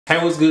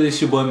Hey, what's good? It's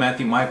your boy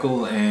Matthew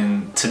Michael,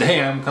 and today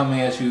I'm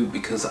coming at you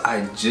because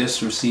I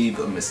just received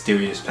a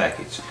mysterious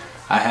package.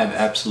 I have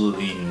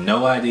absolutely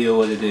no idea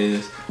what it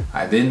is.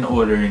 I didn't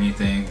order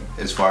anything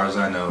as far as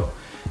I know,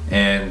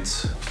 and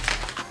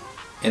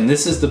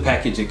this is the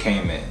package it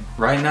came in.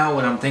 Right now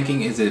what I'm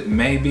thinking is it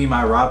may be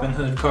my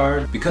Robinhood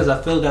card because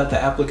I filled out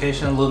the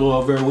application a little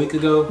over a week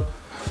ago.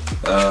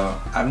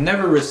 I've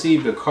never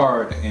received a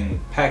card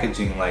in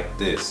packaging like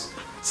this.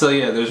 So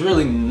yeah, there's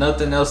really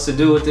nothing else to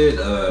do with it.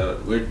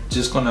 We're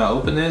just gonna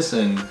open this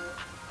and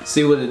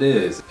see what it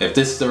is. If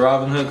this is the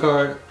Robinhood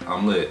card,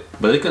 I'm lit.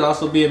 But it could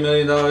also be $1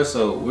 million,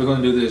 so we're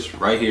gonna do this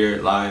right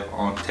here live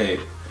on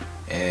tape.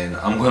 And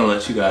I'm gonna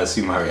let you guys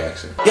see my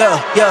reaction.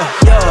 Yeah.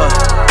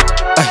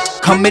 Ay,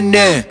 coming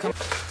in.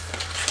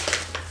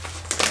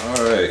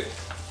 Alright.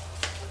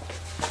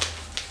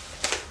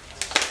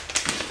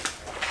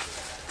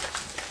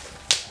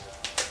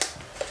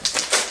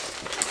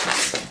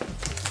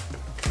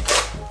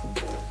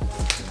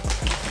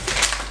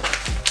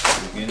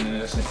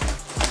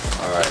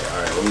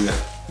 Alright, what we got?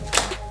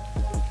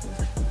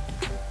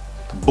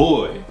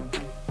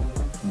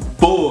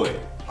 Boy.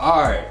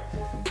 Alright.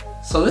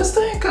 So this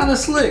thing kinda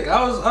slick.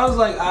 I was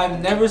like,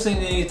 I've never seen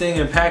anything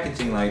in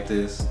packaging like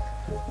this.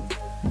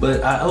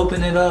 But I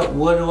open it up,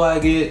 what do I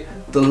get?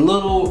 The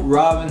little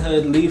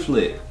Robinhood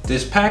leaflet.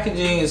 This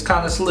packaging is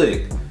kinda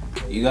slick.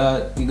 You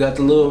got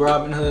the little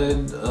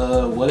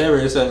Robinhood, whatever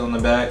it says on the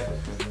back.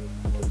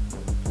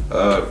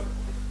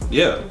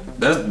 Yeah,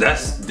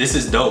 this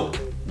is dope.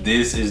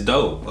 This is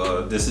dope.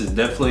 This is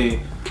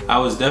definitely, I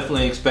was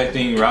definitely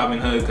expecting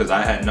Robinhood because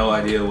I had no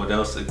idea what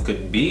else it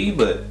could be,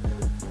 but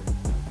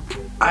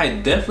I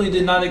definitely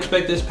did not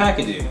expect this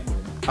packaging.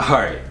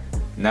 Alright,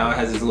 now it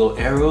has this little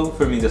arrow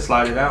for me to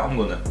slide it out. I'm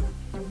gonna,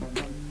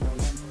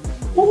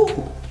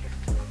 ooh.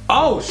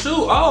 Oh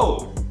shoot,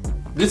 oh,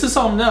 this is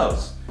something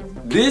else.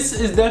 This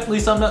is definitely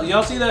something else.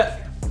 Y'all see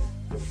that?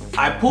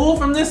 I pull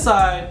from this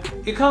side,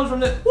 it comes from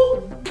this,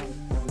 woo,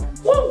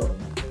 woo,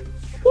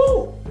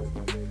 woo.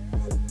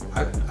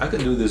 I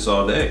could do this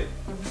all day.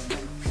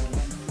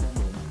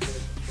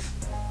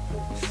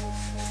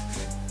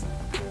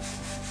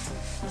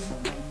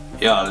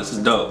 Y'all, this is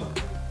dope.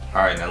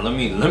 All right, now let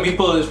me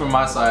pull this from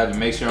my side and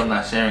make sure I'm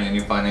not sharing any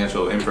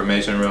financial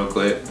information real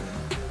quick.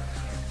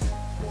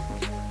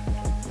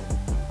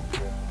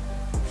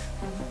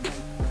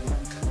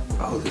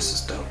 Oh, this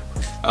is dope.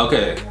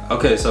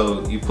 Okay,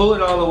 so you pull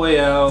it all the way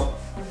out.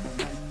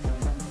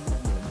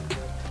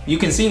 You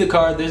can see the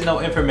card, there's no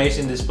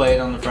information displayed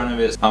on the front of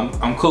it.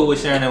 I'm cool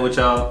with sharing it with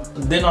y'all.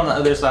 Then on the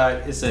other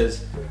side, it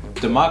says,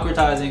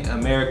 democratizing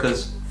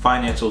America's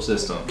financial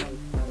system.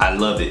 I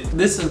love it.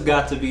 This has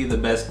got to be the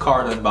best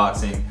card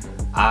unboxing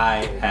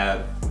I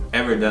have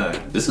ever done.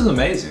 This is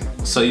amazing.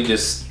 So you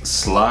just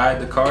slide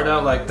the card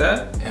out like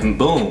that, and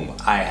boom,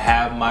 I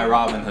have my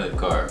Robinhood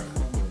card.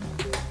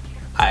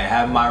 I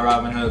have my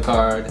Robinhood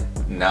card.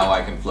 Now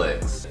I can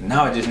flex.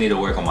 Now I just need to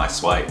work on my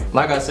swipe.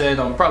 Like I said,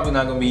 I'm probably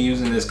not gonna be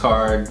using this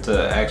card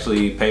to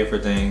actually pay for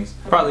things.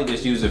 Probably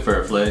just use it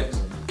for a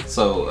flex.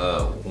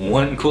 So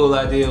one cool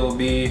idea will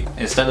be,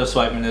 instead of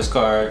swiping this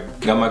card,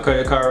 got my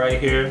credit card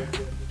right here,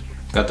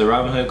 got the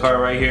Robinhood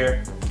card right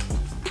here.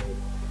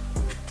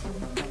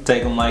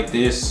 Take them like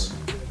this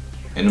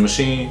in the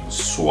machine,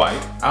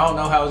 swipe. I don't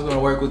know how it's gonna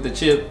work with the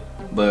chip,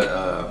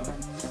 but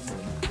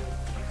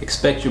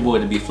expect your boy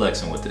to be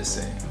flexing with this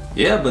thing.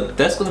 Yeah, but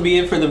that's gonna be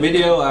it for the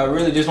video. I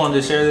really just wanted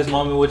to share this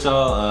moment with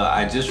y'all.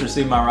 I just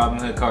received my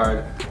Robinhood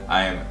card.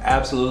 I am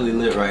absolutely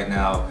lit right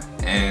now.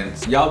 And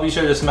y'all be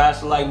sure to smash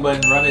the like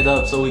button, run it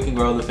up so we can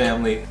grow the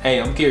family. Hey,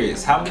 I'm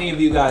curious, how many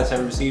of you guys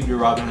have received your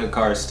Robinhood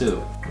cards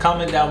too?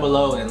 Comment down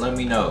below and let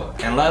me know.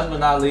 And last but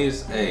not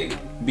least, hey,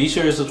 be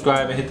sure to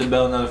subscribe and hit the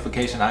bell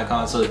notification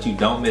icon so that you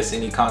don't miss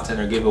any content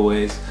or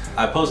giveaways.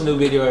 I post a new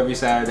video every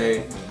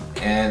Saturday,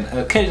 and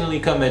occasionally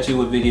come at you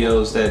with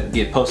videos that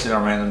get posted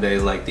on random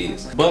days like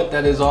these. But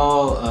that is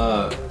all.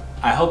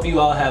 I hope you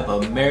all have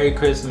a Merry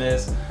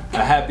Christmas, a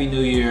Happy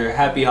New Year,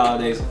 Happy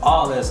Holidays,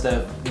 all that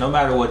stuff, no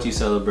matter what you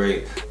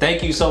celebrate.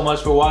 Thank you so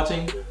much for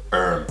watching,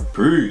 and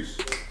peace.